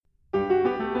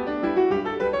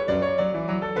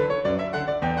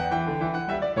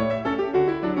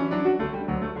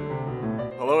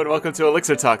welcome to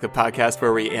Elixir Talk, the podcast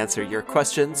where we answer your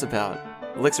questions about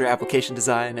Elixir application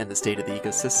design and the state of the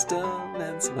ecosystem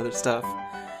and some other stuff.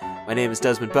 My name is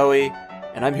Desmond Bowie,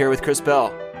 and I'm here with Chris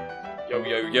Bell. Yo,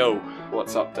 yo, yo.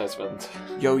 What's up, Desmond?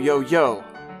 Yo, yo, yo.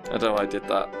 I don't know why I did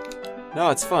that.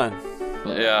 No, it's fun.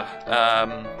 Yeah.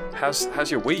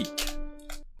 How's your week?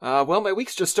 Well, my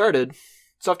week's just started.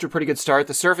 It's off to a pretty good start.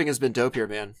 The surfing has been dope here,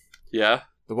 man. Yeah?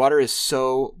 The water is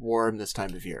so warm this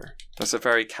time of year. That's a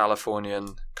very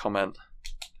Californian comment.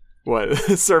 What?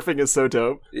 Surfing is so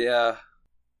dope? Yeah.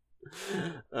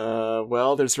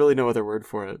 Well, there's really no other word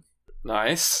for it.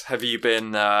 Nice. Have you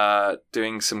been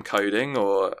doing some coding,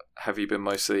 or have you been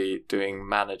mostly doing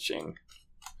managing?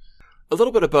 A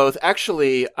little bit of both.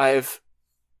 Actually,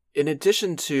 in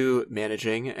addition to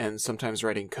managing and sometimes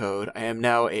writing code, I am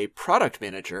now a product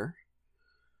manager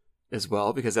as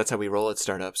well, because that's how we roll at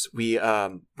startups. We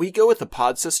go with the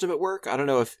pod system at work. I don't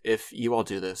know if you all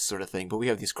do this sort of thing, but we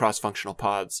have these cross-functional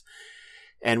pods.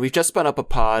 And we've just spun up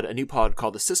a new pod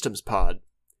called the Systems Pod,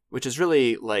 which is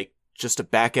really like just a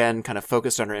back-end kind of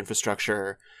focused on our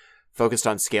infrastructure, focused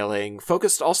on scaling,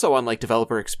 focused also on like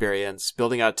developer experience,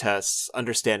 building out tests,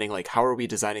 understanding like how are we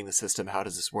designing the system, how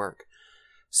does this work?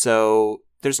 So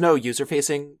there's no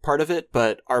user-facing part of it,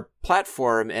 but our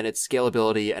platform and its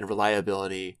scalability and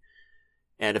reliability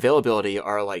and availability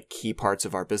are like key parts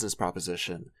of our business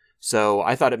proposition. So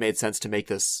I thought it made sense to make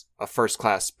this a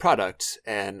first-class product.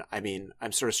 And I mean,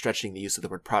 I'm sort of stretching the use of the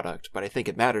word product, but I think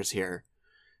it matters here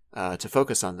to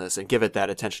focus on this and give it that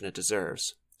attention it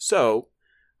deserves. So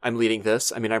I'm leading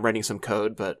this. I mean, I'm writing some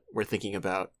code, but we're thinking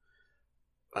about,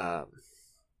 how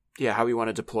we want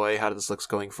to deploy, how this looks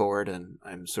going forward. And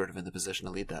I'm sort of in the position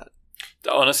to lead that.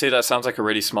 Honestly, that sounds like a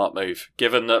really smart move,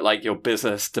 given that like your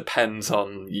business depends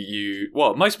on you.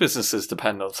 Well, most businesses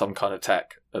depend on some kind of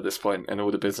tech at this point in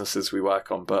all the businesses we work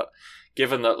on. But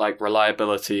given that like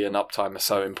reliability and uptime are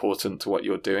so important to what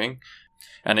you're doing,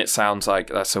 and it sounds like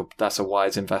that's a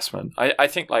wise investment. I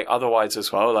think like otherwise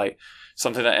as well, like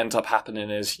something that ends up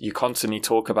happening is you constantly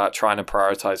talk about trying to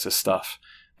prioritize this stuff,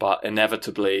 but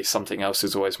inevitably something else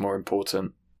is always more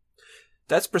important.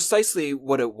 That's precisely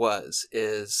what it was,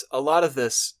 is a lot of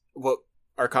this, what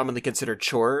are commonly considered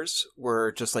chores,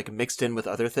 were just like mixed in with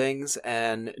other things,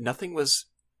 and it's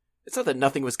not that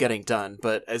nothing was getting done,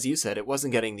 but as you said, it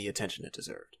wasn't getting the attention it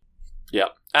deserved. Yeah.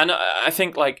 And I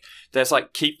think like there's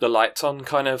like keep the lights on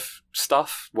kind of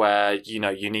stuff where, you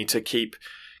know, you need to keep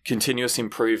continuous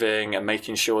improving and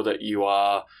making sure that you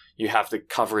have the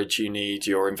coverage you need,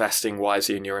 you're investing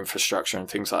wisely in your infrastructure and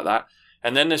things like that.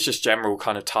 And then there's just general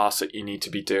kind of tasks that you need to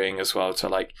be doing as well to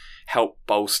like help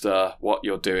bolster what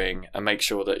you're doing and make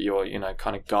sure that you're, you know,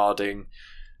 kind of guarding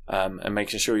and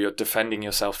making sure you're defending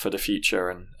yourself for the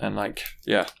future. And like,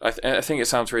 yeah, I think it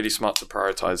sounds really smart to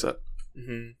prioritize it.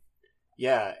 Mm-hmm.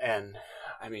 Yeah. And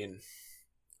I mean,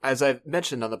 as I've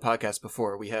mentioned on the podcast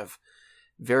before, we have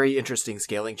very interesting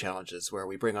scaling challenges where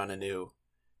we bring on a new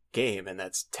game and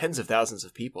that's tens of thousands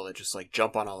of people that just like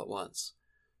jump on all at once.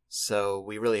 So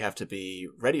we really have to be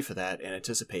ready for that and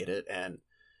anticipate it and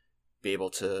be able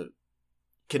to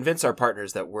convince our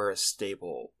partners that we're a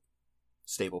stable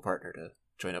partner to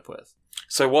join up with.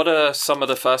 So what are some of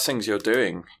the first things you're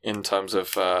doing in terms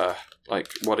of,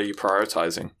 what are you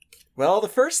prioritizing? Well, the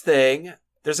first thing,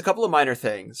 there's a couple of minor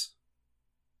things,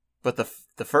 but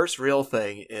the first real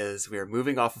thing is we are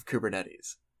moving off of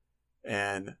Kubernetes.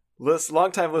 And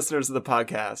longtime listeners of the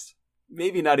podcast,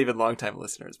 maybe not even longtime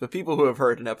listeners, but people who have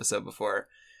heard an episode before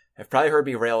have probably heard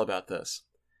me rail about this.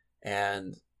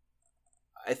 And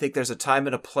I think there's a time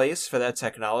and a place for that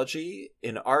technology.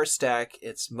 In our stack,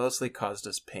 it's mostly caused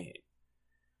us pain.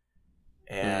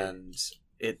 And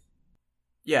it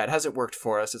hasn't worked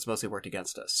for us. It's mostly worked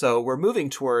against us. So we're moving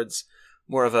towards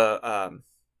more of a,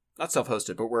 not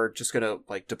self-hosted, but we're just going to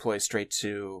like deploy straight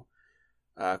to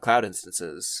cloud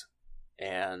instances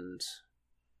and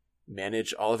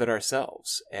manage all of it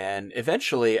ourselves. And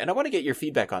eventually, and I want to get your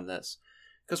feedback on this,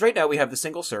 because right now we have the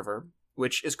single server,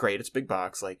 which is great. It's big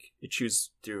box, like it chews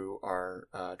through our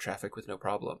traffic with no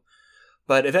problem.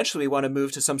 But eventually we want to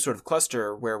move to some sort of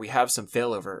cluster where we have some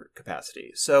failover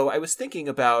capacity. So I was thinking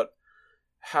about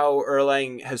how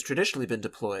Erlang has traditionally been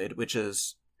deployed, which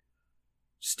is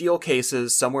steel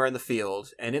cases somewhere in the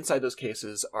field, and inside those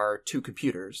cases are two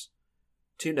computers,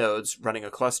 two nodes running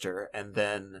a cluster, and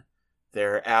then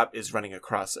their app is running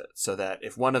across it, so that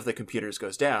if one of the computers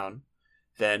goes down,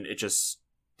 then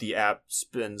the app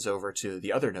spins over to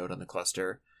the other node on the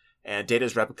cluster, and data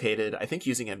is replicated, I think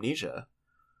using amnesia,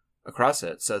 across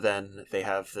it. So then they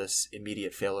have this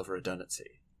immediate failover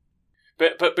redundancy.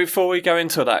 But before we go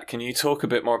into that, can you talk a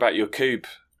bit more about your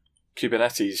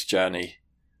Kubernetes journey?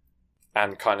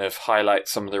 and kind of highlight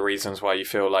some of the reasons why you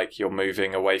feel like you're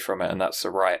moving away from it and that's the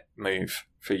right move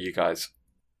for you guys.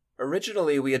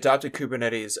 Originally, we adopted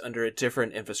Kubernetes under a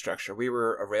different infrastructure. We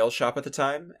were a Rails shop at the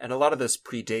time, and a lot of this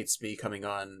predates me coming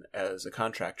on as a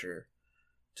contractor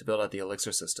to build out the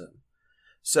Elixir system.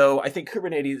 So I think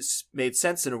Kubernetes made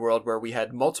sense in a world where we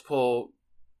had multiple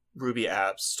Ruby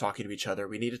apps talking to each other.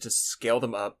 We needed to scale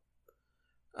them up.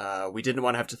 We didn't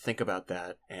want to have to think about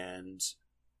that, and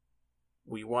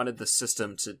we wanted the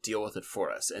system to deal with it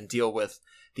for us and deal with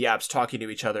the apps talking to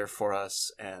each other for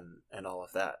us and all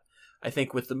of that. I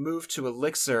think with the move to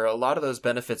Elixir, a lot of those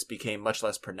benefits became much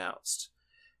less pronounced.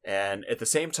 And at the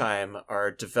same time,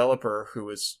 our developer who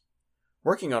was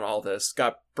working on all this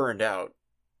got burned out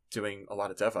doing a lot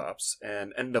of DevOps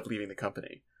and ended up leaving the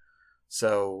company.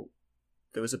 So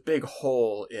there was a big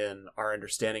hole in our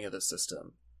understanding of the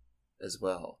system as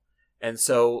well. And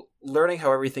so learning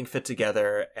how everything fit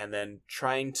together and then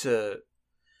trying to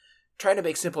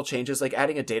make simple changes, like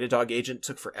adding a Datadog agent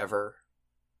took forever.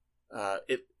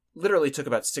 It literally took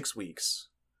about 6 weeks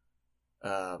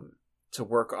to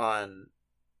work on.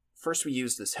 First, we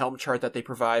used this Helm chart that they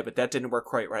provide, but that didn't work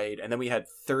quite right. And then we had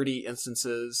 30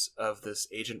 instances of this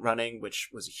agent running, which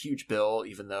was a huge bill,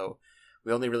 even though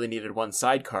we only really needed one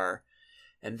sidecar.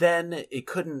 And then it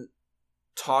couldn't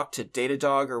talk to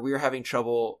Datadog, or we were having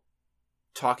trouble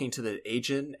talking to the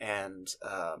agent. And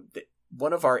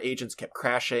one of our agents kept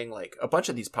crashing. Like a bunch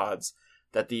of these pods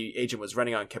that the agent was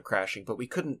running on kept crashing, but we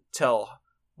couldn't tell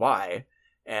why.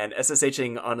 And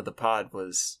SSHing onto the pod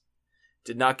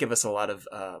did not give us a lot of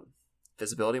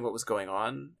visibility in what was going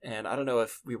on. And I don't know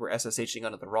if we were SSHing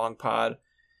onto the wrong pod.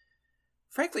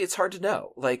 Frankly, it's hard to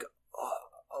know. Like,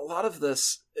 a lot of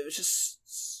this, it was just...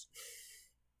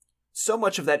 So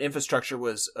much of that infrastructure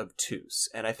was obtuse,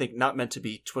 and I think not meant to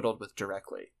be twiddled with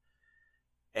directly.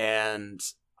 And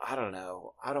I don't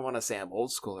know. I don't want to say I'm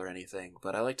old school or anything,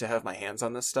 but I like to have my hands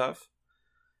on this stuff.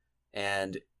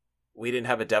 And we didn't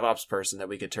have a DevOps person that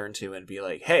we could turn to and be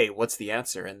like, hey, what's the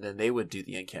answer? And then they would do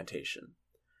the incantation.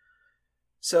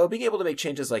 So being able to make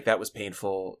changes like that was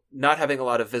painful. Not having a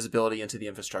lot of visibility into the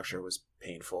infrastructure was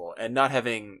painful. And not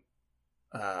having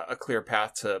a clear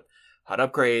path to hot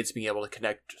upgrades, being able to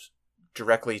connect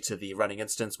directly to the running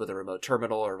instance with a remote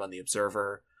terminal or run the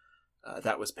observer,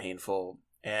 that was painful.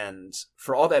 And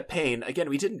for all that pain, again,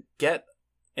 we didn't get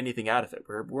anything out of it.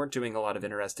 We weren't doing a lot of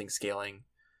interesting scaling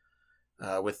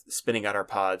with spinning out our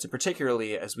pods, and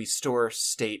particularly as we store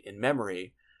state in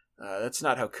memory, that's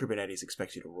not how Kubernetes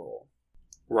expects you to roll.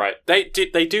 Right.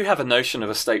 They do have a notion of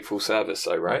a stateful service,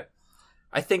 though, right?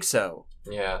 I think so.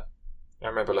 Yeah. I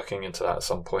remember looking into that at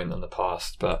some point in the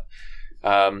past, but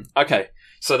okay.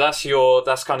 So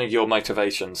that's kind of your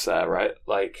motivations there, right?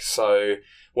 Like, so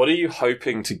what are you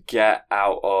hoping to get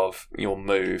out of your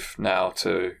move now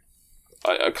to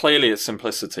clearly it's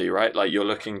simplicity, right? Like you're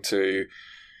looking to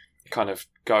kind of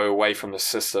go away from the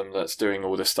system that's doing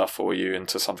all this stuff for you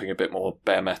into something a bit more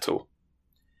bare metal.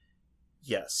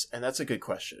 Yes, and that's a good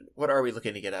question. What are we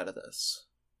looking to get out of this?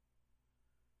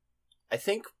 I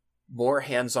think more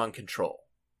hands-on control.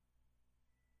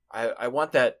 I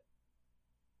want that.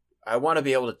 I want to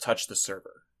be able to touch the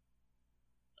server.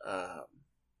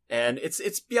 And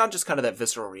it's beyond just kind of that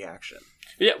visceral reaction.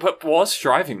 Yeah, but what's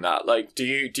driving that? Like, do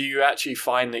you actually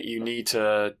find that you need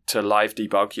to live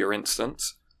debug your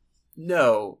instance?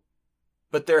 No,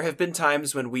 but there have been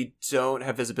times when we don't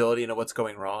have visibility into what's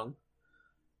going wrong.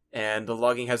 And the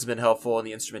logging hasn't been helpful and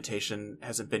the instrumentation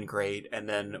hasn't been great. And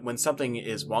then when something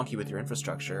is wonky with your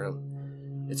infrastructure,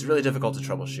 it's really difficult to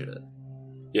troubleshoot it.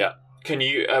 Yeah. Can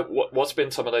you, what's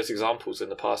been some of those examples in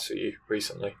the past for you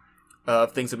recently?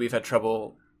 Of things that we've had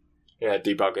trouble... Yeah,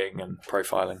 debugging and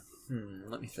profiling.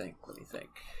 Let me think.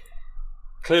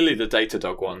 Clearly the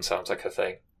Datadog one sounds like a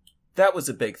thing. That was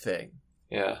a big thing.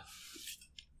 Yeah.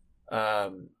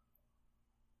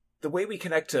 The way we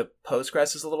connect to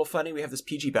Postgres is a little funny. We have this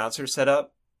PG bouncer set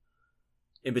up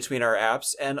in between our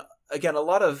apps. And again, a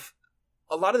lot of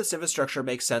this infrastructure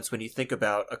makes sense when you think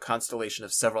about a constellation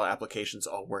of several applications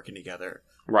all working together.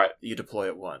 Right. You deploy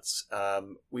at once.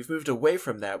 We've moved away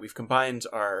from that. We've combined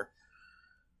our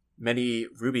many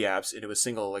Ruby apps into a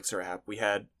single Elixir app. We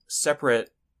had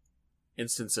separate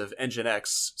instance of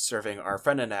Nginx serving our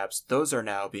front-end apps. Those are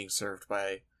now being served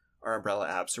by our umbrella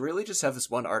apps. So we really just have this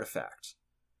one artifact.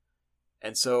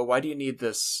 And so why do you need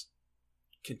this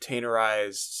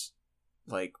containerized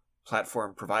like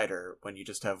platform provider when you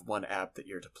just have one app that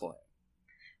you're deploying?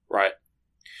 Right.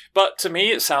 But to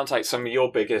me, it sounds like some of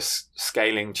your biggest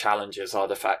scaling challenges are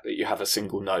the fact that you have a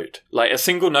single node. Like, a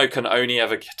single node can only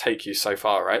ever take you so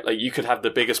far, right? Like, you could have the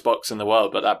biggest box in the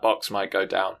world, but that box might go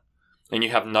down. And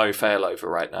you have no failover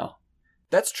right now.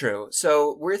 That's true.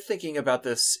 So we're thinking about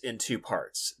this in two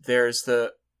parts. There's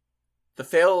the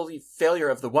failure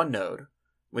of the one node,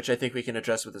 which I think we can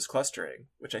address with this clustering,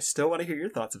 which I still want to hear your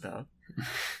thoughts about.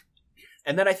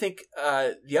 And then I think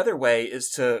the other way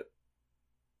is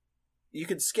you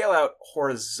can scale out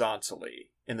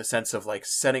horizontally in the sense of like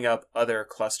setting up other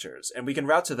clusters, and we can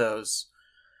route to those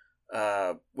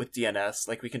with DNS.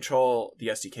 Like we control the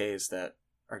SDKs that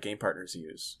our game partners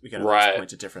use. We can always point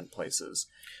to different places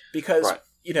because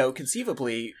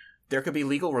conceivably there could be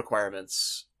legal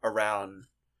requirements around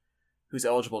who's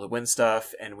eligible to win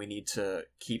stuff, and we need to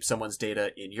keep someone's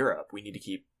data in Europe. We need to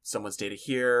keep someone's data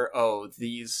here. Oh,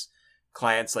 these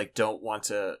clients like don't want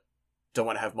to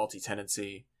have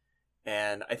multi-tenancy,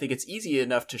 and I think it's easy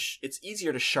enough to it's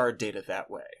easier to shard data that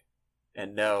way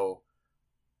and know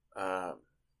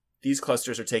these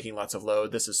clusters are taking lots of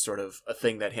load. This is sort of a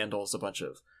thing that handles a bunch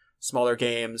of smaller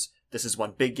games. This is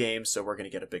one big game, so we're going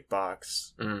to get a big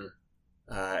box, and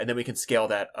then we can scale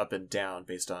that up and down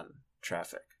based on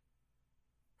traffic.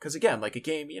 Because again, like a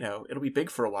game, it'll be big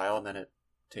for a while and then it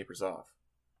tapers off.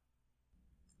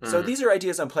 So these are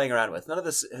ideas I'm playing around with. None of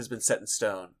this has been set in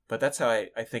stone, but that's how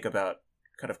I think about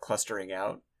kind of clustering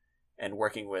out and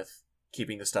working with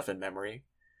keeping the stuff in memory.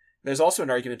 There's also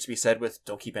an argument to be said with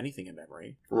don't keep anything in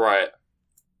memory. Right.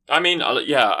 I mean,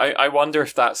 I wonder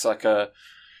if that's like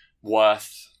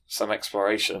worth some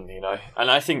exploration, And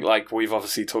I think like we've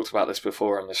obviously talked about this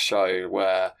before on the show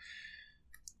where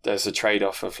there's a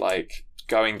trade-off of like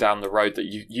going down the road that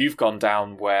you've gone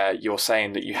down where you're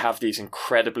saying that you have these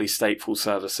incredibly stateful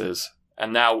services,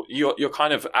 and now you're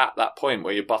kind of at that point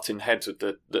where you're butting heads with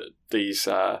these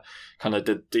kind of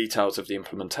the details of the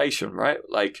implementation, right?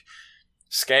 Like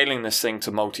scaling this thing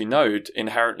to multi-node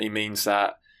inherently means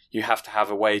that you have to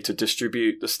have a way to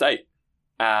distribute the state,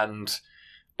 and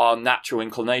our natural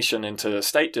inclination into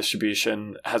state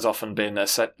distribution has often been a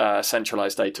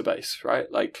centralized database, right?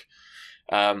 Like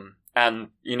and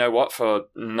you know what? For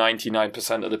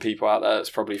 99% of the people out there, it's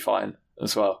probably fine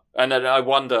as well. And then I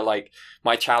wonder, like,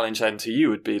 my challenge then to you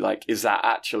would be, like, is that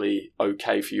actually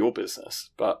okay for your business?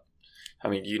 But, I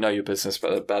mean, you know your business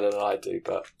better than I do,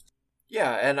 but...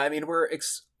 Yeah, and I mean, we're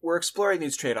exploring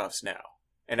these trade-offs now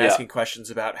and asking questions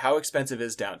about how expensive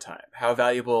is downtime? How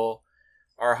valuable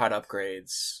are hot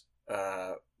upgrades?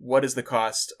 What is the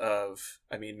cost of...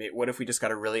 I mean, what if we just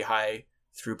got a really high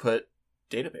throughput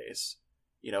database?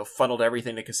 Funneled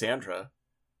everything to Cassandra,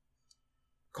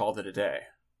 called it a day.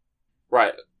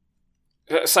 Right.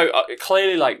 So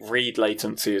clearly, like, read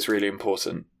latency is really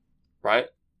important, right?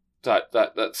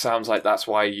 That sounds like that's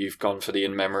why you've gone for the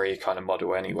in-memory kind of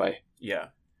model anyway. Yeah.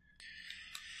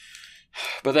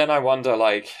 But then I wonder,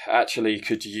 like, actually,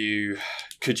 could you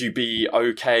be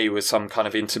okay with some kind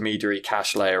of intermediary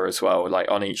cache layer as well,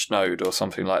 like on each node or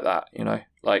something like that?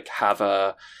 Like have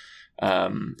a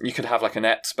you could have like an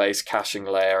ETS-based caching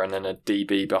layer and then a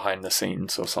DB behind the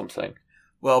scenes or something.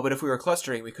 Well, but if we were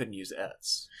clustering, we couldn't use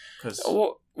ETS.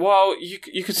 Well,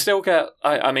 you could still get...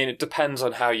 I mean, it depends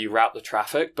on how you route the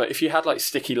traffic, but if you had like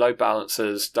sticky load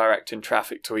balancers directing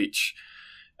traffic to each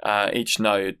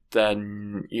node,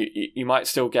 then you might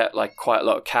still get like quite a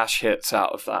lot of cache hits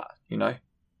out of that,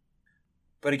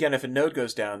 But again, if a node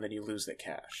goes down, then you lose the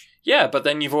cache. Yeah, but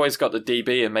then you've always got the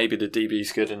DB, and maybe the DB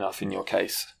is good enough in your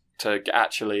case to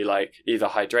actually like either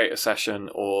hydrate a session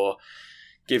or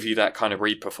give you that kind of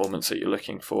read performance that you're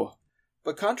looking for.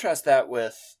 But contrast that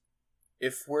with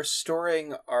if we're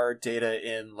storing our data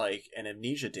in like an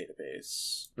amnesia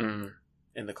database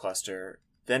in the cluster,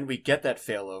 then we get that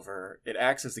failover. It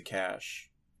acts as the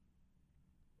cache.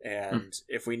 And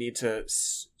if we need to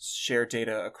share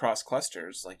data across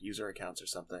clusters, like user accounts or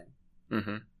something,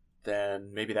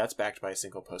 then maybe that's backed by a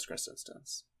single Postgres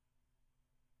instance.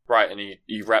 Right, and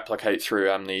you replicate through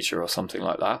amnesia or something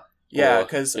like that? Yeah,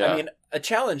 because, I mean, a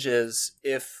challenge is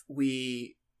if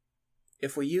we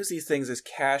use these things as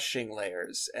caching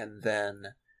layers and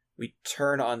then we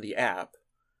turn on the app,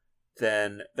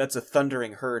 then that's a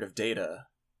thundering herd of data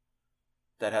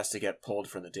that has to get pulled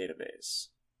from the database.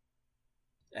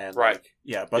 And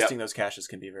busting those caches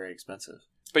can be very expensive.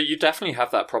 But you definitely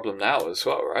have that problem now as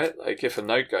well, right? Like if a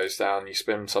node goes down, you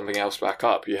spin something else back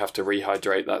up, you have to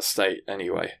rehydrate that state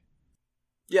anyway.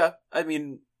 Yeah, I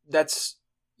mean, that's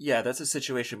a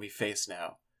situation we face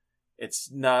now.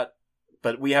 It's not,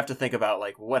 but we have to think about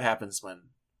like what happens when.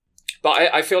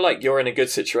 But I feel like you're in a good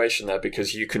situation there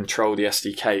because you control the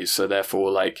SDKs, so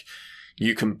therefore like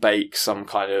you can bake some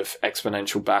kind of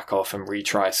exponential back off and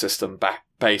retry system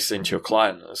based into your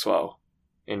client as well.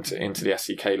 Into the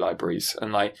SDK libraries,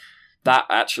 and like that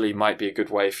actually might be a good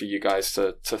way for you guys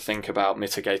to think about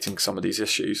mitigating some of these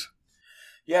issues.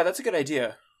 Yeah, that's a good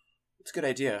idea. It's a good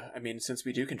idea. I mean, since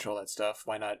we do control that stuff,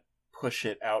 why not push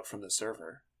it out from the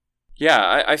server?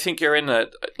 Yeah, I think you're in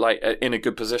a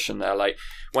good position there. Like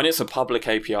when it's a public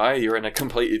API, you're in a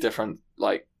completely different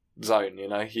zone.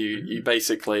 You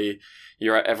basically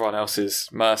you're at everyone else's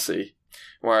mercy.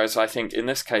 Whereas I think in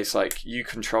this case, you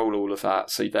control all of that,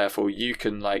 so therefore you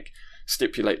can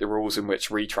stipulate the rules in which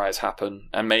retries happen,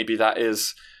 and maybe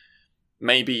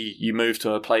you move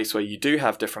to a place where you do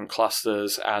have different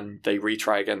clusters and they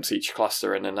retry against each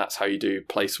cluster, and then that's how you do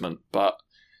placement. But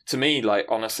to me,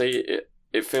 honestly,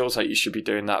 it feels like you should be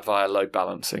doing that via load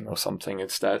balancing or something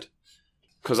instead.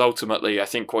 Because ultimately, I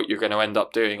think what you're going to end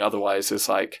up doing otherwise is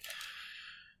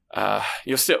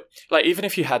you're still even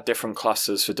if you had different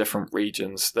clusters for different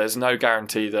regions, there's no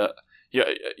guarantee that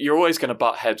you're always going to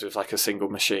butt heads with a single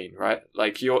machine, right?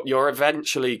 You're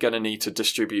eventually going to need to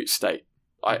distribute state.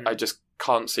 I just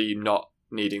can't see you not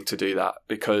needing to do that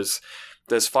because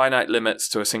there's finite limits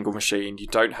to a single machine. You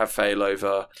don't have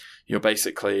failover. You're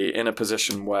basically in a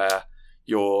position where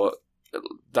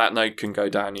that node can go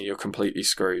down and you're completely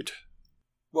screwed.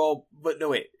 Well, but no,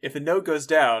 wait. If a node goes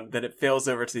down, then it fails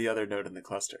over to the other node in the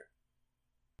cluster.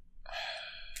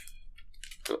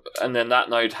 And then that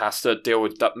node has to deal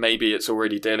with that. Maybe it's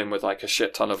already dealing with a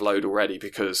shit ton of load already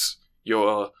because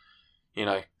if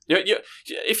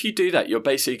you do that, you're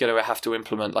basically going to have to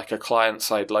implement a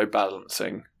client-side load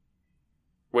balancing,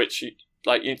 which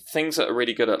things that are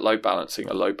really good at load balancing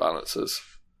are load balancers.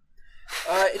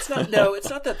 It's not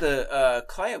that the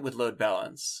client would load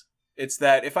balance. It's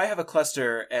that if I have a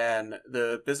cluster and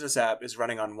the business app is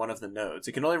running on one of the nodes,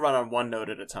 it can only run on one node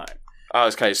at a time. Oh,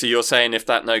 okay. So you're saying if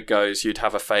that node goes, you'd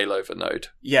have a failover node.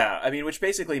 Yeah, I mean, which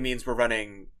basically means we're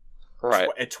running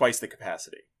at twice the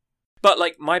capacity. But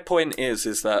my point is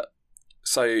that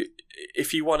so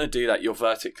if you want to do that, you're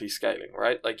vertically scaling,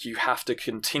 right? You have to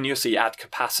continuously add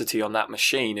capacity on that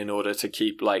machine in order to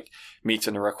keep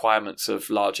meeting the requirements of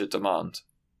larger demand,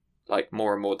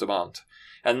 more and more demand.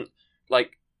 And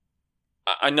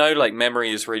I know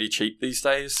memory is really cheap these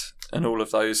days and all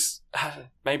of those.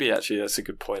 Maybe actually that's a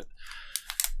good point.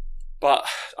 But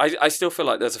I still feel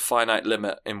like there's a finite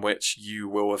limit in which you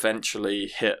will eventually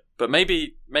hit. But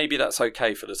maybe that's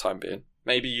okay for the time being.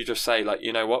 Maybe you just say,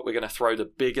 you know what, we're going to throw the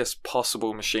biggest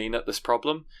possible machine at this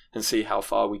problem and see how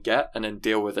far we get and then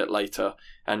deal with it later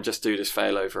and just do this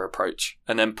failover approach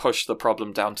and then push the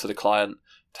problem down to the client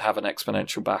to have an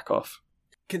exponential back off.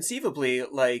 Conceivably,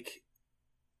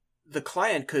 the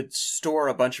client could store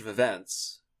a bunch of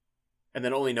events and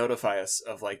then only notify us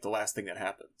of the last thing that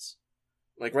happens.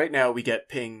 Right now we get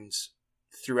pinged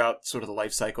throughout sort of the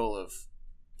life cycle of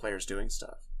players doing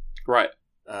stuff. Right.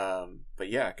 But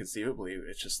yeah, conceivably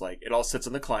it's just it all sits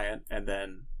on the client and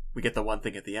then we get the one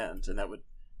thing at the end, and that would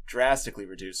drastically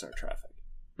reduce our traffic.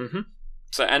 Mm-hmm.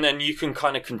 So, and then you can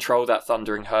kind of control that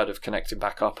thundering herd of connecting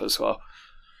back up as well.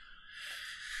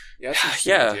 Yeah, that's an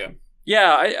interesting idea.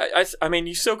 Yeah, I mean,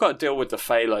 you still got to deal with the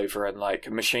failover and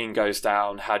a machine goes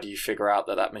down. How do you figure out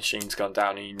that machine's gone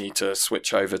down and you need to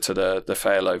switch over to the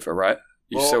failover, right?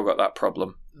 You've still got that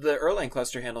problem. The Erlang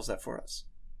cluster handles that for us.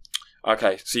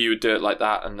 Okay, so you would do it like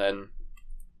that and then...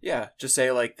 Yeah, just say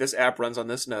this app runs on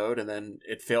this node and then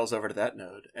it fails over to that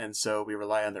node. And so we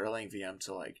rely on the Erlang VM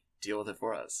to deal with it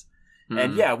for us. Mm.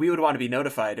 And yeah, we would want to be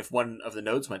notified if one of the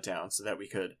nodes went down so that we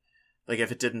could...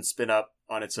 if it didn't spin up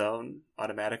on its own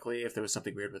automatically, if there was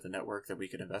something weird with the network that we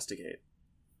could investigate.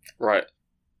 Right.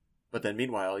 But then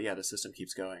meanwhile, yeah, the system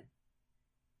keeps going.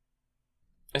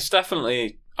 It's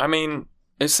definitely... I mean,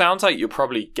 it sounds like you'll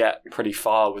probably get pretty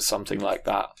far with something like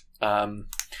that.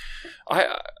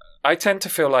 I tend to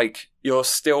feel like you're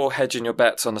still hedging your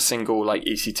bets on a single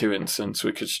EC2 instance,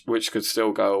 which could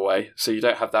still go away. So you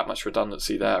don't have that much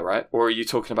redundancy there, right? Or are you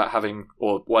talking about having,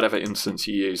 or whatever instance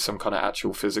you use, some kind of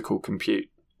actual physical compute?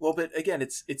 Well, but again,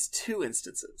 it's two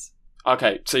instances.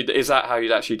 Okay, so is that how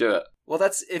you'd actually do it? Well,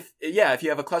 that's if you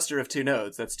have a cluster of two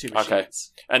nodes, that's two machines. Okay,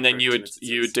 and then you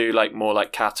would do more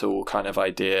cattle kind of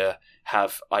idea,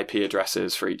 have IP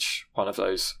addresses for each one of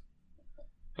those,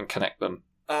 and connect them.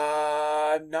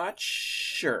 I'm not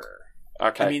sure.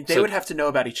 Okay. I mean, they would have to know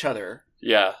about each other.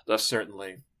 Yeah, that's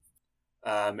certainly.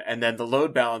 And then the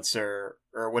load balancer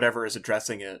or whatever is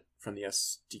addressing it from the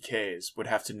SDKs would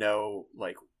have to know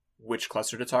which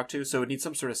cluster to talk to. So it needs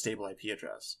some sort of stable IP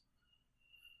address.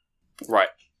 Right.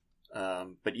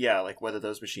 But yeah, whether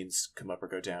those machines come up or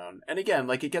go down. And again,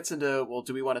 it gets into, well,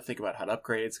 do we want to think about how to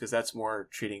upgrades? Because that's more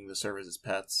treating the servers as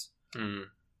pets. Mm.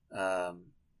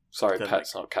 Sorry,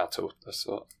 pets, not cattle. That's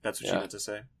what you meant to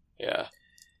say? Yeah.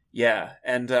 Yeah,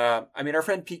 and I mean, our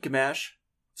friend Pete Gamash,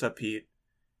 what's up, Pete?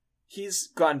 He's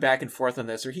gone back and forth on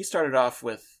this, or he started off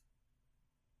with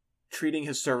treating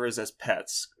his servers as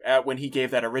pets when he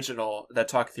gave that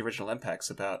talk at the original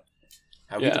MPEX about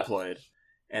how he deployed.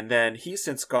 And then he's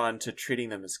since gone to treating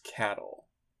them as cattle.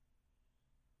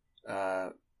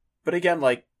 But again,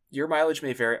 like, your mileage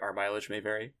may vary, our mileage may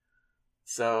vary.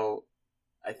 So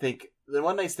I think the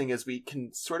one nice thing is we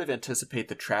can sort of anticipate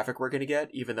the traffic we're going to get,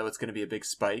 even though it's going to be a big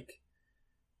spike.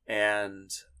 And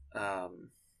I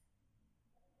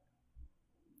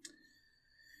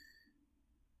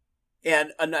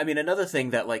mean, another thing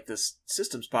that, like, this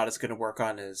system spot is going to work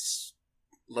on is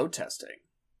load testing.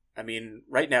 I mean,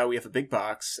 right now we have a big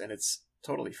box and it's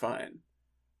totally fine.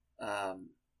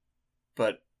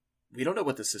 But we don't know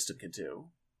what the system can do.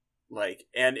 Like,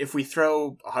 and if we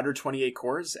throw 128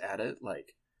 cores at it,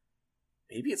 like,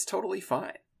 maybe it's totally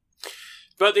fine.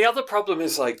 But the other problem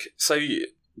is, like,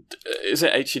 is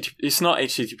it HTTP? It's not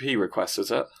HTTP requests, is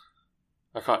it?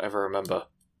 I can't ever remember.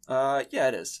 Yeah,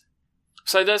 it is.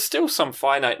 So there's still some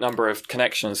finite number of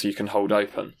connections you can hold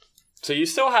open. So you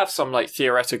still have some, like,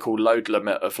 theoretical load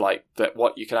limit of, like, that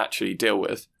what you can actually deal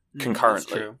with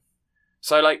concurrently. That's true.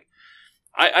 So, like,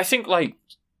 I think, like,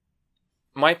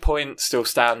 my point still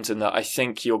stands in that I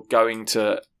think you're going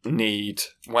to need,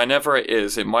 whenever it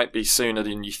is, it might be sooner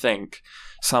than you think,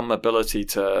 some ability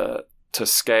to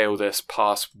scale this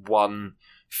past one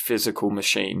physical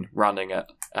machine running it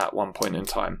at one point in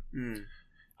time.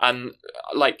 And,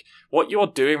 like, what you're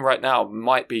doing right now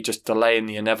might be just delaying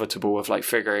the inevitable of, like,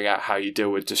 figuring out how you deal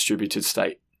with distributed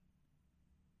state.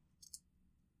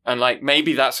 And, like,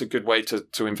 maybe that's a good way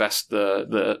to invest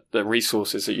the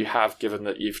resources that you have, given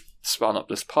that you've spun up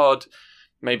this pod.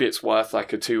 Maybe it's worth,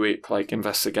 like, a 2-week, like,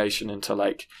 investigation into,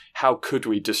 like, how could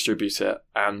we distribute it,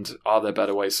 and are there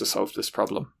better ways to solve this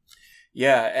problem?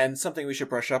 Yeah, and something we should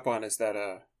brush up on is that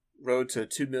road to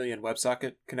 2 million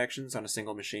WebSocket connections on a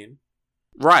single machine.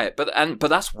 Right, but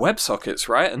that's WebSockets,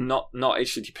 right, and not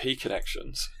HTTP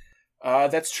connections.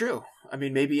 That's true. I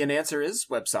mean, maybe an answer is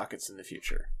WebSockets in the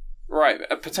future. Right,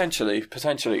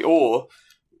 potentially, or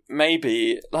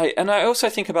maybe, like, and I also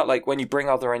think about, like, when you bring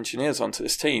other engineers onto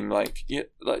this team, like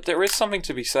there is something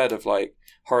to be said of, like,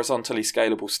 horizontally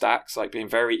scalable stacks, like, being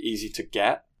very easy to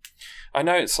get. I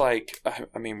know it's like,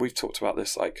 I mean, we've talked about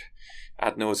this, like,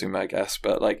 ad nauseum, I guess,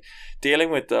 but, like,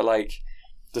 dealing with the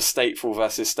stateful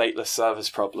versus stateless service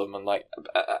problem, and, like,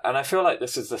 and I feel like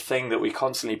this is the thing that we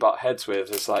constantly butt heads with,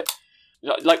 is like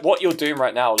what you're doing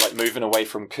right now, like, moving away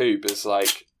from Kube, is,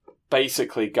 like,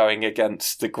 basically going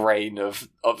against the grain of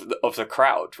the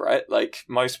crowd, right? Like,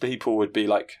 most people would be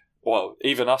like, well,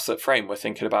 even us at Frame, we're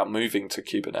thinking about moving to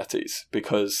Kubernetes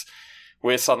because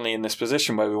we're suddenly in this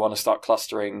position where we want to start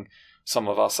clustering some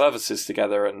of our services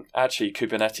together, and actually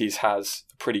Kubernetes has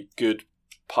a pretty good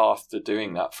path to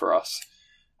doing that for us.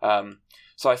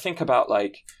 So I think about,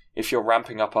 like, if you're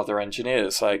ramping up other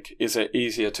engineers, like, is it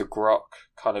easier to grok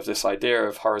kind of this idea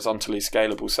of horizontally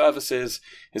scalable services?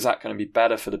 Is that going to be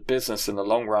better for the business in the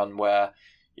long run, where,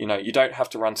 you know, you don't have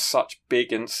to run such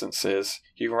big instances,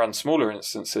 you can run smaller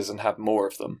instances and have more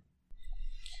of them?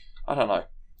 I don't know.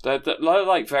 They're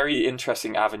like very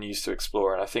interesting avenues to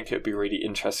explore, and I think it'd be really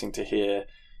interesting to hear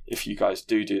if you guys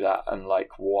do that, and, like,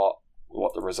 what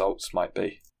the results might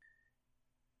be.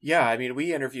 Yeah, I mean,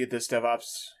 we interviewed this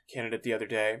DevOps candidate the other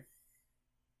day.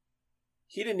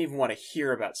 He didn't even want to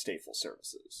hear about stateful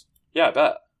services. Yeah, I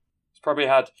bet. He's probably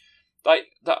had, like,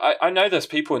 I know there's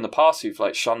people in the past who've,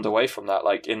 like, shunned away from that,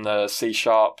 like, in the C#,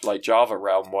 like, Java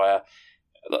realm, where,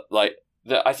 like,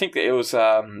 I think that it was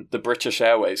the British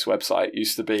Airways website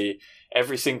used to be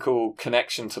every single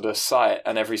connection to the site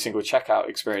and every single checkout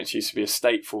experience used to be a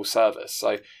stateful service.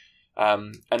 So,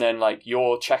 and then, like,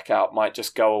 your checkout might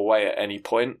just go away at any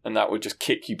point, and that would just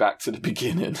kick you back to the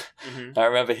beginning. Mm-hmm. I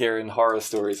remember hearing horror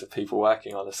stories of people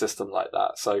working on a system like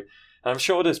that. So, and I'm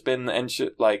sure there's been,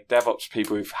 like, DevOps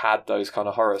people who've had those kind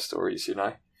of horror stories, you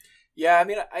know? Yeah, I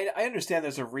mean, I understand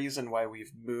there's a reason why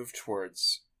we've moved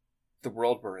towards the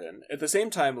world we're in. At the same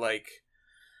time, like,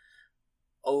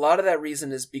 a lot of that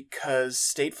reason is because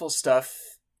stateful stuff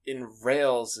in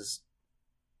Rails is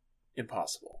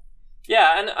impossible.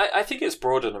 Yeah, and I think it's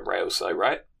broader than Rails, though,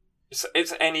 right?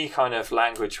 It's any kind of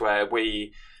language where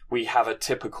we have a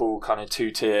typical kind of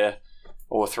 2-tier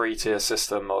or 3-tier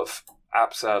system of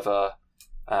app server,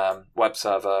 web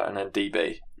server, and then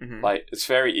DB. Mm-hmm. Like, it's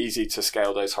very easy to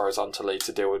scale those horizontally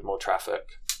to deal with more traffic.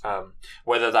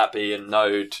 Whether that be in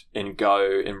Node, in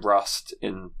Go, in Rust,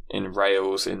 in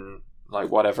Rails, in, like,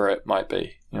 whatever it might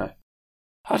be, you know.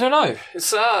 I don't know.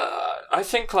 It's I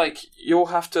think, like, you'll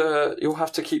have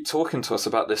to keep talking to us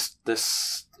about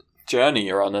this journey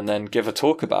you're on, and then give a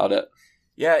talk about it.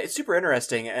 Yeah, it's super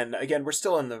interesting, and again, we're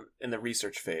still in the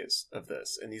research phase of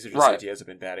this, and these are just right. ideas I've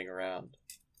been batting around.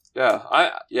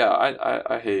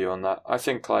 I hear you on that. I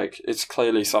think like it's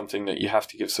clearly something that you have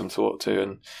to give some thought to,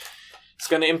 and it's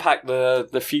going to impact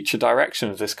the future direction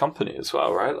of this company as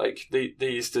well, right? Like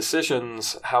these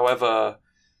decisions, however,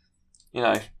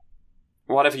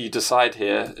 whatever you decide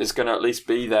here is going to at least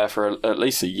be there for at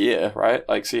least a year, right?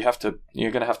 Like, so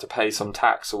you're going to have to pay some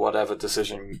tax or whatever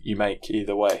decision you make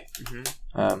either way.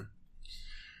 Mm-hmm.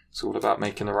 It's all about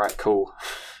making the right call.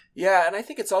 Yeah, and I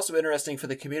think it's also interesting for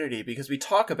the community because we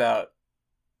talk about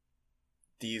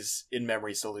these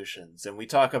in-memory solutions, and we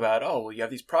talk about, you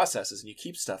have these processes and you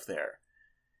keep stuff there.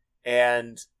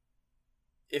 And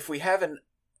if we have an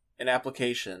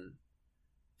application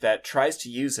that tries to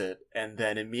use it and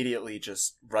then immediately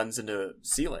just runs into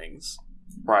ceilings,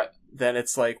 right? Then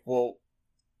it's like, well,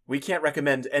 we can't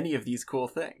recommend any of these cool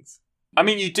things. I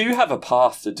mean, you do have a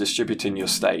path to distributing your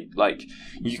state. Like,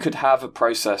 you could have a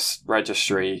process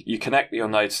registry, you connect your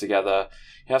nodes together,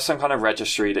 you have some kind of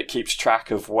registry that keeps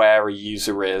track of where a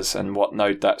user is and what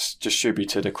node that's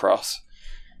distributed across.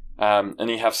 And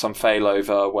you have some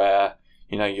failover where,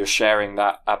 you're sharing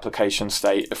that application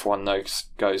state if one node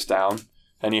goes down.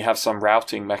 And you have some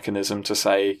routing mechanism to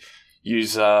say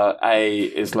user A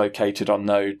is located on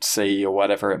node C or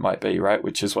whatever it might be, right?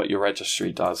 Which is what your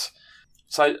registry does.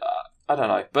 So, I don't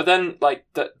know. But then, like,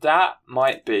 that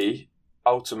might be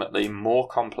ultimately more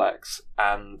complex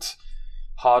and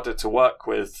harder to work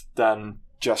with than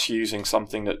just using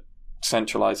something that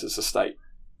centralizes the state.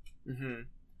 Mm-hmm.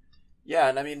 Yeah,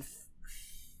 and I mean...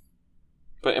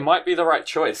 But it might be the right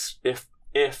choice if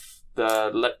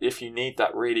you need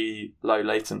that really low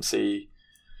latency,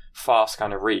 fast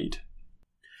kind of read.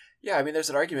 Yeah, I mean, there's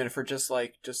an argument for just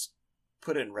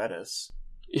put it in Redis.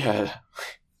 Yeah,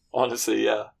 honestly,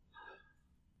 yeah.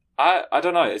 I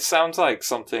don't know. It sounds like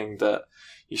something that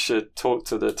you should talk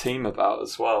to the team about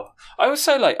as well. I would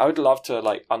say, I would love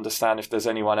to, understand if there's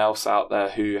anyone else out there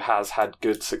who has had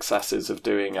good successes of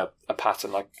doing a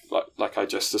pattern like I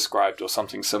just described or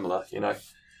something similar,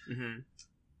 Mm-hmm.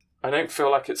 I don't feel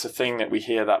like it's a thing that we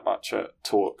hear that much at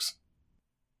talks.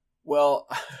 Well,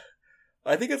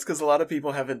 I think it's because a lot of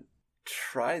people haven't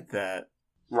tried that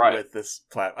with this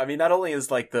platform. I mean, not only is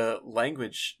the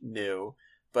language new,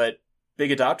 but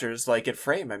big adopters at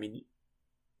Frame. I mean,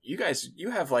 you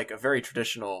have a very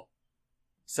traditional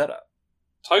setup.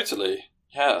 Totally,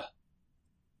 yeah.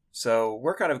 So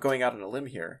we're kind of going out on a limb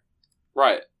here.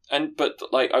 Right. But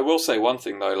I will say one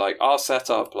thing though, our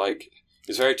setup,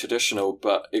 is very traditional,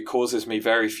 but it causes me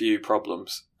very few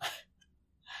problems.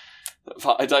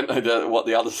 But I don't know what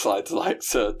the other side's like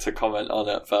to comment on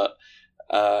it, but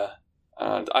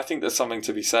and I think there's something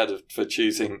to be said for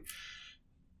choosing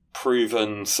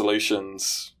proven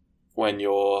solutions when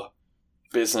your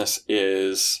business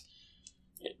is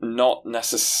not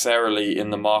necessarily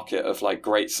in the market of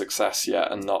great success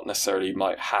yet, and not necessarily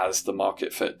has the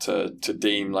market fit to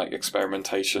deem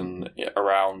experimentation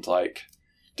around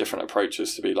different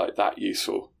approaches to be that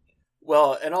useful.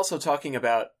 Well, and also talking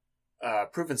about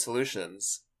proven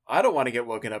solutions, I don't want to get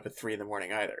woken up at 3 a.m.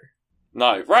 either.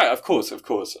 No, right, of course.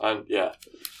 Yeah,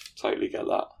 totally get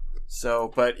that.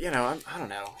 So, but, I don't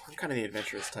know. I'm kind of the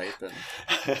adventurous type. And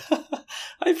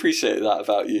I appreciate that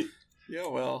about you. Yeah,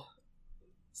 well,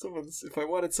 if I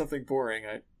wanted something boring,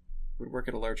 I would work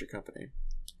at a larger company.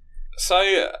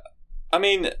 So, I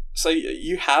mean,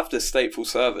 you have this stateful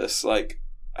service,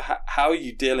 how are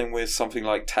you dealing with something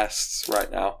like tests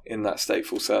right now in that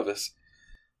stateful service?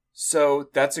 So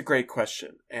that's a great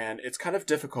question. And it's kind of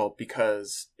difficult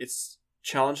because it's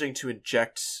challenging to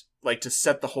inject, to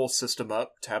set the whole system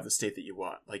up to have the state that you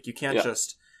want. You can't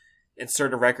just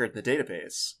insert a record in the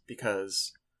database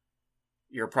because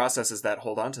your processes that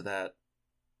hold on to that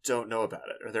don't know about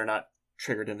it, or they're not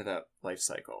triggered into that life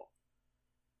cycle.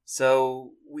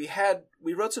 So we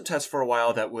wrote some tests for a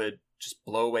while that would just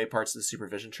blow away parts of the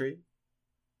supervision tree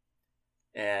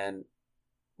and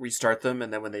restart them,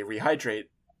 and then when they restart,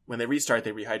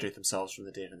 they rehydrate themselves from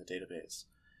the data in the database.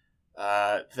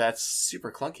 That's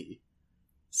super clunky.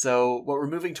 So what we're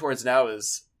moving towards now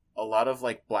is a lot of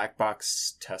black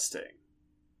box testing.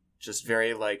 Just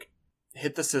very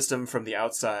hit the system from the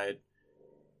outside,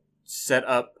 set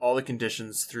up all the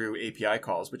conditions through API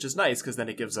calls, which is nice because then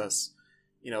it gives us,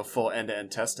 full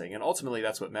end-to-end testing. And ultimately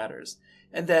that's what matters.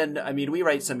 And then, I mean, we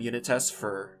write some unit tests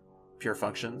for pure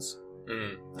functions.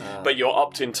 But you're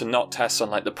opting to not test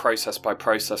on the process by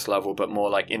process level, but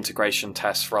more integration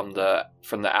tests from the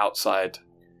outside.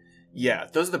 Yeah,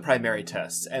 those are the primary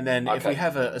tests. And then if we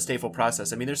have a stateful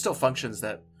process, I mean, there's still functions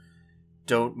that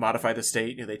don't modify the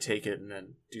state. They take it and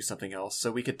then do something else.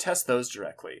 So we could test those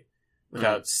directly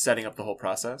without setting up the whole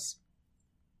process.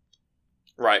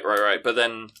 Right. But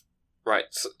then Right.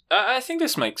 So, I think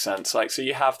this makes sense. Like, so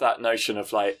you have that notion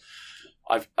of like,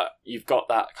 you've got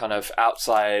that kind of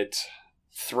outside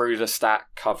through the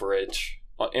stack coverage.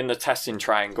 In the testing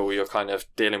triangle, you're kind of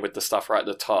dealing with the stuff right at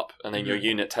the top, and then you're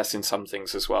unit testing some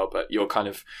things as well, but you're kind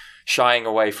of shying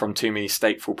away from too many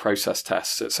stateful process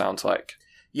tests, it sounds like.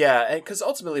 Yeah, and because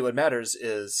ultimately what matters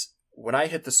is when I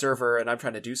hit the server and I'm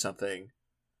trying to do something,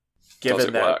 does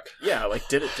it work? Yeah, like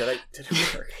did it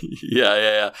work?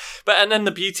 Yeah. But and then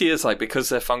the beauty is like because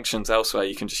there are functions elsewhere,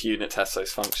 you can just unit test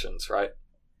those functions, right?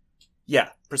 Yeah,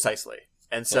 precisely.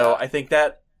 And so I think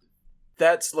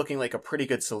that's looking like a pretty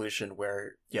good solution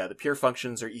where, the pure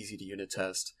functions are easy to unit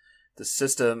test. The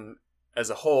system as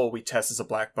a whole we test as a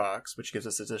black box, which gives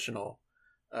us additional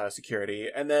security.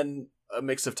 And then a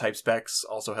mix of type specs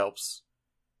also helps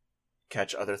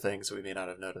catch other things that we may not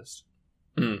have noticed.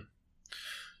 No,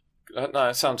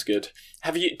 it sounds good.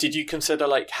 Did you consider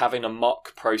like having a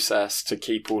mock process to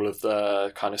keep all of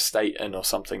the kind of state in or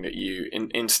something that you,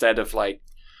 instead of like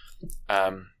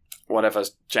whatever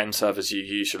gen servers you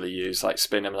usually use, like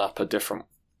spinning up a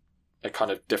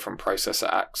kind of different process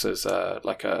that acts as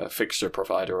like a fixture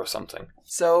provider or something?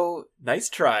 So, nice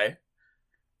try.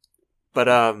 But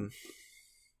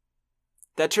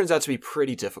that turns out to be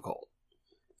pretty difficult.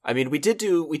 I mean, we did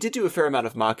do a fair amount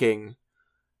of mocking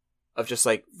of just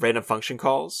like random function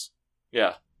calls.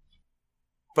 Yeah.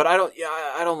 But I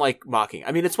don't like mocking.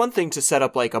 I mean, it's one thing to set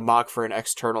up like a mock for an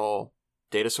external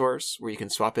data source where you can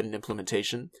swap in an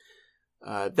implementation.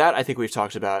 That I think we've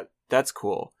talked about. That's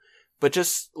cool. But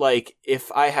just like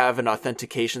if I have an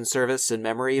authentication service in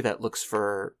memory that looks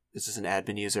for, this is an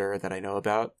admin user that I know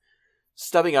about,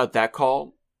 stubbing out that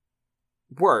call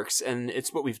works, and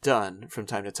it's what we've done from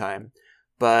time to time.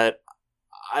 But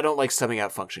I don't like stubbing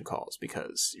out function calls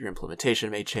because your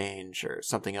implementation may change or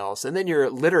something else. And then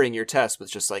you're littering your test with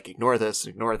just like ignore this,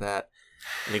 ignore that,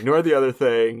 and ignore the other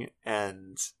thing.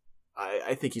 And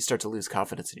I think you start to lose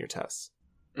confidence in your tests.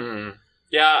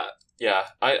 Yeah.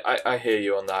 I hear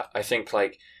you on that. I think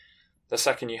like the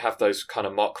second you have those kind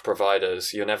of mock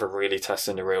providers, you're never really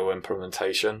testing the real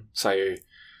implementation. So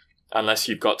unless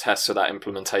you've got tests for that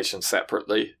implementation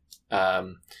separately,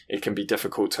 it can be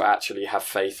difficult to actually have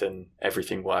faith in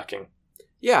everything working.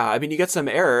 Yeah, I mean, you get some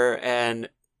error, and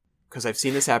because I've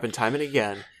seen this happen time and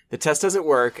again, the test doesn't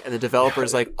work, and the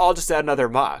developer's like, I'll just add another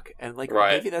mock. And like,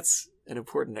 maybe that's an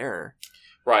important error.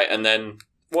 Right, and then,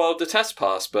 well, the test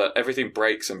passed, but everything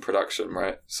breaks in production,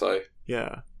 right? So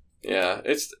yeah,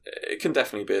 it can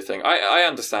definitely be a thing. I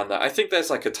understand that. I think there's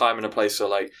like a time and a place for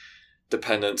like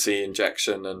dependency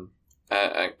injection and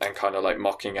kind of like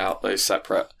mocking out those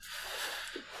separate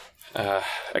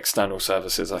external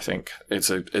services. I think is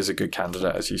a good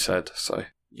candidate, as you said. So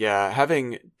yeah,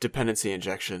 having dependency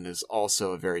injection is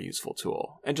also a very useful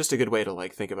tool and just a good way to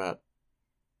like think about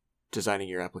designing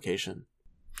your application.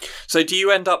 So do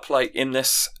you end up like in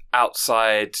this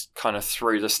outside kind of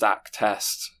through the stack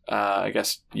test? I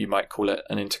guess you might call it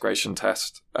an integration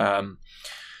test.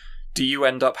 Do you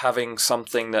end up having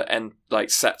something that like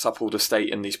sets up all the state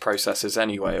in these processes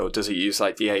anyway, or does it use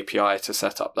like the API to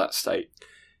set up that state?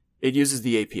 It uses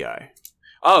the API.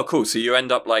 Oh, cool. So you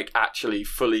end up like actually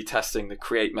fully testing the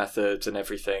create methods and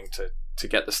everything to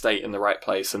get the state in the right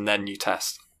place, and then you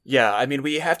test. Yeah, I mean,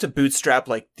 we have to bootstrap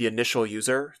like the initial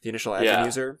admin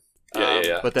user.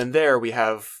 Yeah. But then there we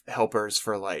have helpers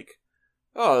for like,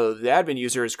 oh, the admin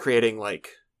user is creating like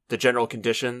the general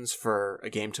conditions for a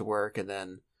game to work, and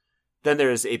then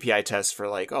there's API tests for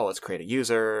like, oh, let's create a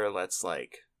user, let's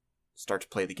like start to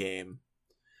play the game.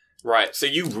 Right, so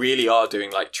you really are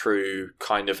doing like true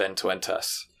kind of end-to-end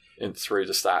tests through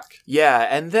the stack. Yeah,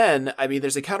 and then, I mean,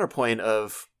 there's a counterpoint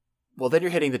of, well, then you're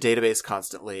hitting the database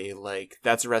constantly. Like,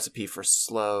 that's a recipe for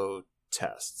slow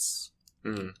tests.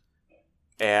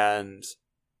 And,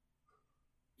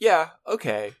 yeah,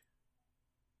 okay.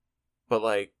 But,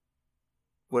 like,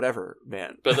 whatever,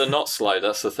 man. But they're not slow,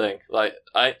 that's the thing. Like,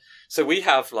 so we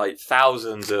have, like,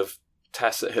 thousands of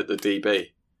tests that hit the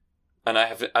DB. And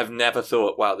I've never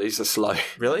thought, wow, these are slow.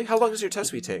 Really? How long does your test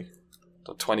suite take?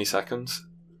 20 seconds.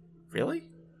 Really?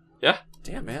 Yeah.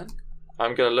 Damn, man.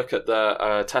 I'm going to look at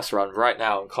the test run right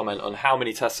now and comment on how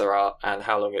many tests there are and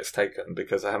how long it's taken,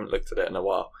 because I haven't looked at it in a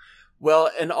while. Well,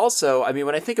 and also, I mean,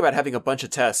 when I think about having a bunch of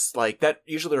tests, like, that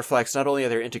usually reflects not only are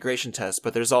there integration tests,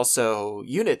 but there's also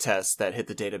unit tests that hit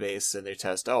the database and they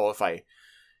test, oh, if I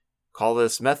call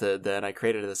this method, then I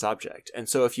created this object. And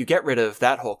so if you get rid of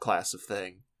that whole class of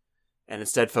thing, and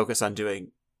instead focus on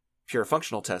doing pure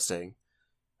functional testing,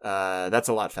 that's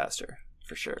a lot faster,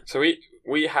 for sure. So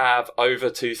we have over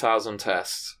 2,000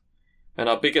 tests, and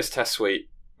our biggest test suite,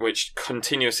 which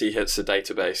continuously hits the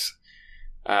database,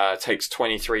 takes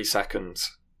 23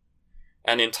 seconds.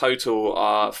 And in total,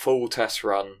 our full test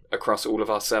run across all of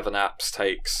our 7 apps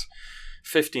takes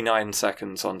 59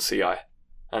 seconds on CI.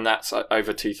 And that's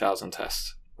over 2,000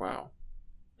 tests. Wow.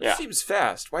 Yeah. That seems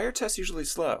fast. Why are tests usually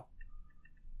slow?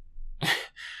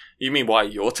 You mean why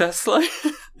your tests slow?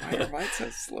 Why are my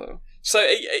tests slow? So,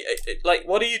 like,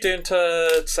 what are you doing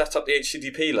to set up the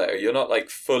HTTP layer? You're not, like,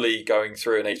 fully going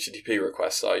through an HTTP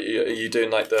request, are you? Are you doing,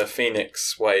 like, the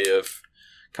Phoenix way of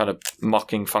kind of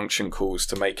mocking function calls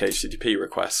to make HTTP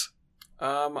requests?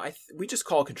 We just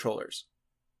call controllers.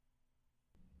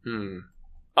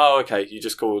 Oh, okay. You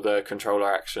just call the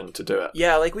controller action to do it.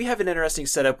 Yeah, like we have an interesting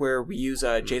setup where we use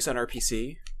JSON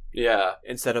RPC. Yeah.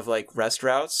 Instead of like REST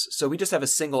routes. So we just have a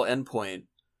single endpoint.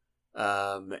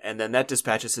 And then that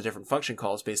dispatches to different function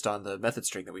calls based on the method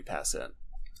string that we pass in.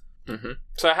 Mm-hmm.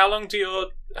 So how long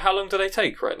do they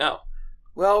take right now?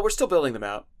 Well, we're still building them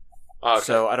out. Oh, okay.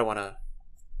 So I don't want to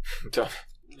talk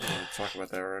about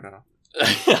that right now.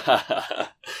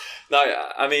 No,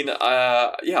 I mean,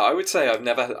 I would say I've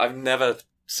never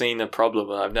seen a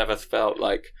problem, and I've never felt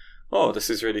like, oh, this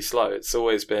is really slow. It's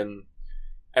always been,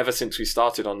 ever since we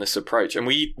started on this approach, and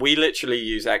we literally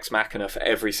use Ex Machina for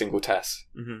every single test.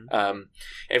 Mm-hmm.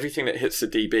 Everything that hits the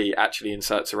DB actually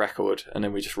inserts a record, and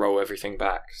then we just roll everything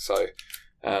back. So,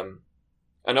 and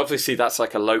obviously that's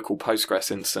like a local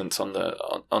Postgres instance on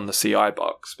the CI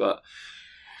box, but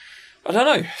I don't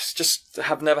know. It's just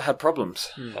have never had problems,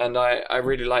 and I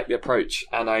really like the approach,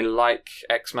 and I like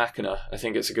Ex Machina. I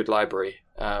think it's a good library.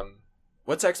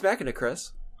 What's Ex Machina,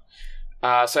 Chris?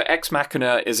 So Ex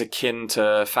Machina is akin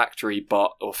to Factory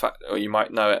Bot, or you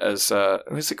might know it as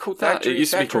was it called that? It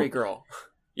used to be called Girl.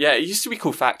 Yeah, it used to be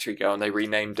called Factory Girl, and they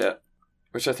renamed it,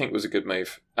 which I think was a good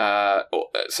move.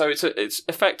 So it's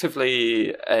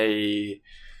effectively a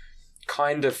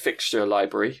kind of fixture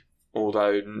library,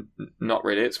 although not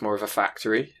really. It's more of a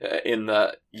factory in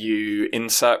that you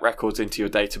insert records into your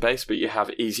database, but you have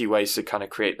easy ways to kind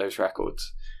of create those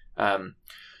records.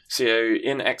 So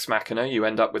in Ex Machina, you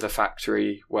end up with a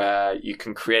factory where you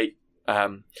can create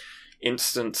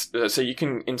so you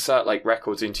can insert like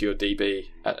records into your DB,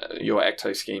 your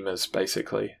ecto schemas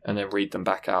basically, and then read them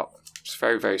back out. It's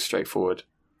very, very straightforward.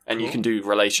 And cool. You can do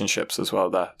relationships as well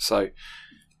there. So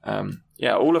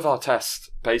all of our tests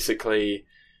basically,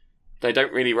 they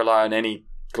don't really rely on any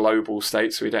global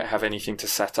state, so we don't have anything to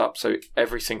set up. So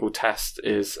every single test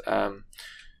is kind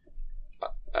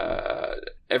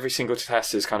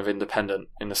of independent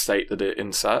in the state that it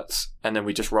inserts, and then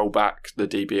we just roll back the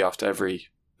DB after every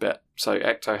bit. So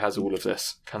Ecto has all of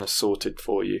this kind of sorted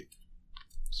for you,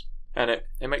 and it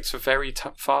makes for very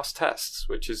fast tests,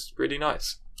 which is really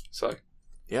nice. So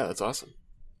yeah, that's awesome.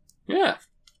 Yeah.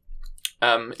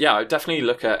 I would definitely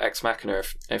look at Ex Machina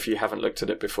if you haven't looked at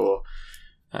it before.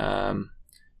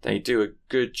 They do a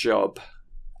good job,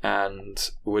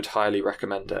 and would highly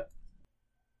recommend it.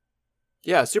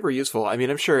 Yeah, super useful. I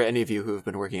mean, I'm sure any of you who have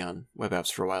been working on web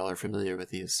apps for a while are familiar with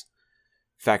these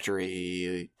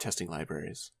factory testing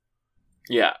libraries.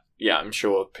 Yeah, I'm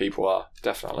sure people are.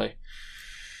 Definitely.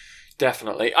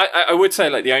 I would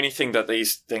say, like, the only thing that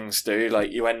these things do,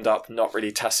 like, you end up not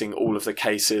really testing all of the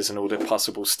cases and all the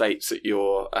possible states that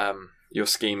your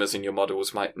schemas and your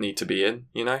models might need to be in,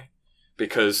 you know?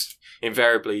 Because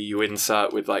invariably you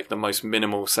insert with, like, the most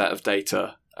minimal set of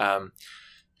data,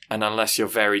 and unless you're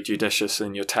very judicious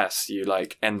in your tests, you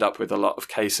like end up with a lot of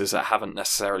cases that haven't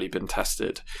necessarily been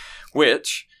tested,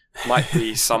 which might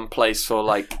be some place for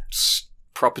like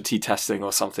property testing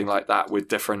or something like that with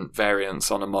different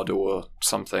variants on a model or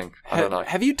something. I don't know.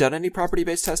 Have you done any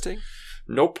property-based testing?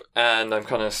 Nope. And I'm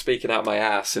kind of speaking out my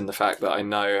ass in the fact that I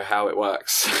know how it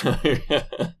works.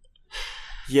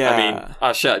 Yeah. I mean,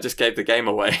 oh shit, I just gave the game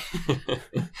away.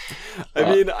 I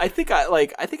mean, I think I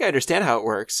understand how it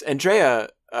works. Andrea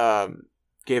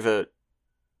gave a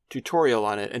tutorial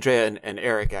on it. Andrea and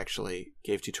Eric actually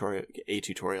gave a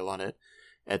tutorial on it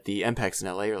at the MPEX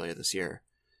in LA earlier this year,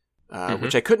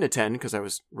 which I couldn't attend because I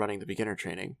was running the beginner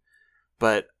training.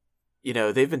 But, you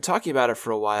know, they've been talking about it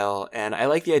for a while, and I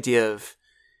like the idea of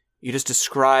you just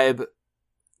describe,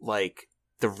 like,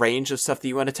 the range of stuff that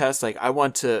you want to test. Like, I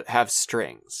want to have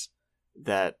strings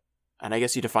that, and I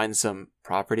guess you define some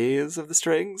properties of the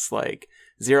strings, like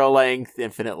 0 length,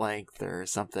 infinite length, or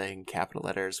something, capital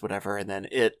letters, whatever, and then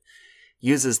it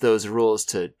uses those rules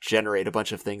to generate a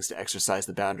bunch of things to exercise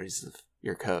the boundaries of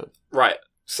your code. Right.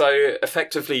 So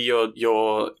effectively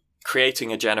you're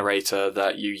creating a generator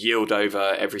that you yield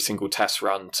over every single test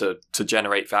run to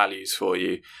generate values for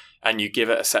you, and you give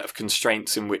it a set of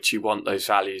constraints in which you want those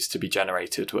values to be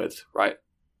generated with, right?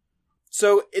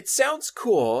 So it sounds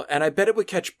cool, and I bet it would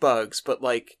catch bugs, but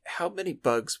like, how many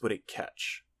bugs would it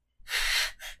catch?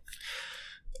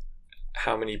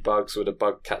 How many bugs would a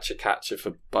bug catcher catch if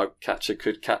a bug catcher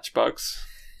could catch bugs?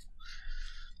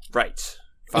 Right.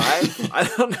 5? I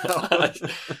don't know.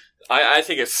 I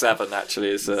think it's 7.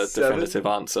 Actually, is a 7? Definitive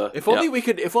answer. If only we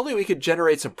could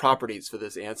generate some properties for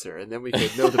this answer, and then we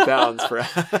could know the bounds for.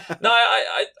 No,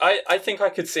 I think I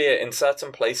could see it in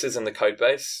certain places in the code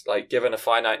base. Like, given a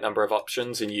finite number of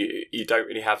options, and you don't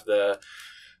really have the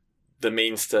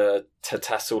means to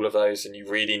test all of those, and you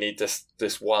really need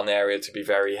this one area to be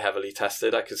very heavily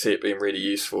tested. I could see it being really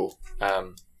useful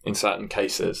in certain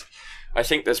cases. I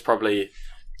think there's probably,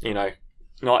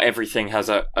 not everything has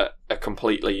a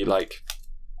completely like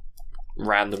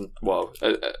random,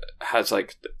 has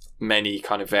like many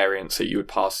kind of variants that you would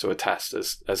pass to a test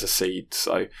as a seed.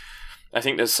 So I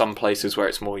think there's some places where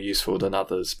it's more useful than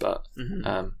others, but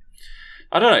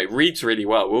I don't know. It reads really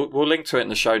well. We'll link to it in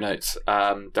the show notes.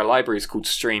 The library is called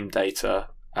Stream Data.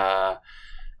 I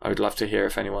would love to hear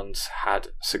if anyone's had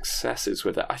successes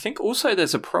with it. I think also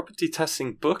there's a property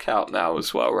testing book out now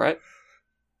as well, right?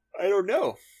 I don't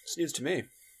know. It's news to me.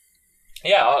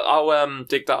 Yeah, I'll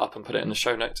dig that up and put it in the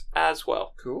show notes as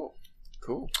well. Cool.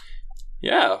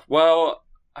 Yeah, well,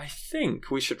 I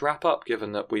think we should wrap up,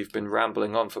 given that we've been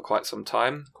rambling on for quite some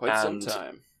time.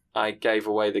 I gave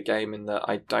away the game in that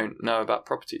I don't know about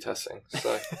property testing,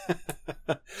 so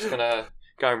just going to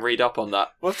go and read up on that.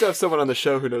 We'll have to have someone on the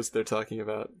show who knows what they're talking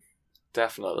about.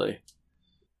 Definitely.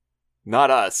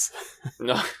 Not us.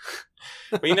 No.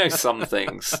 We know some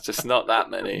things, just not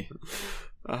that many.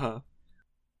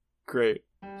 Great.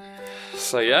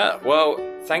 So yeah, well,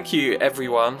 thank you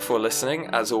everyone for listening,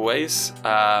 as always.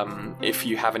 If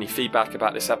you have any feedback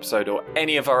about this episode or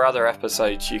any of our other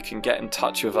episodes, you can get in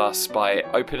touch with us by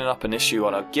opening up an issue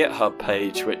on our GitHub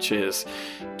page, which is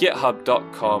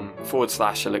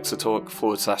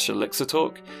github.com/elixirtalk/Elixir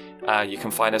Talk. You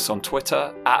can find us on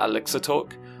Twitter @Elixir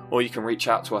Talk, or you can reach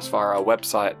out to us via our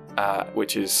website,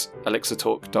 which is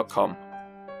elixirtalk.com.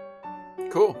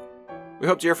 Cool. We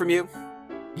hope to hear from you.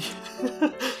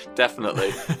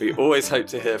 Definitely. We always hope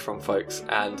to hear from folks,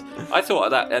 and I thought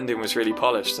that ending was really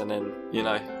polished, and then you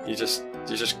just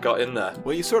got in there.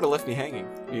 Well, you sort of left me hanging.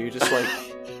 You just like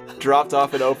dropped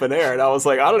off in open air, and I was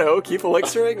like, I don't know, keep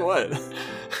elixiring? What?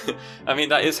 I mean,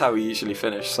 that is how we usually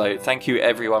finish, so thank you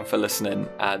everyone for listening,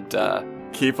 and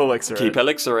keep elixiring. Keep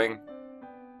elixiring.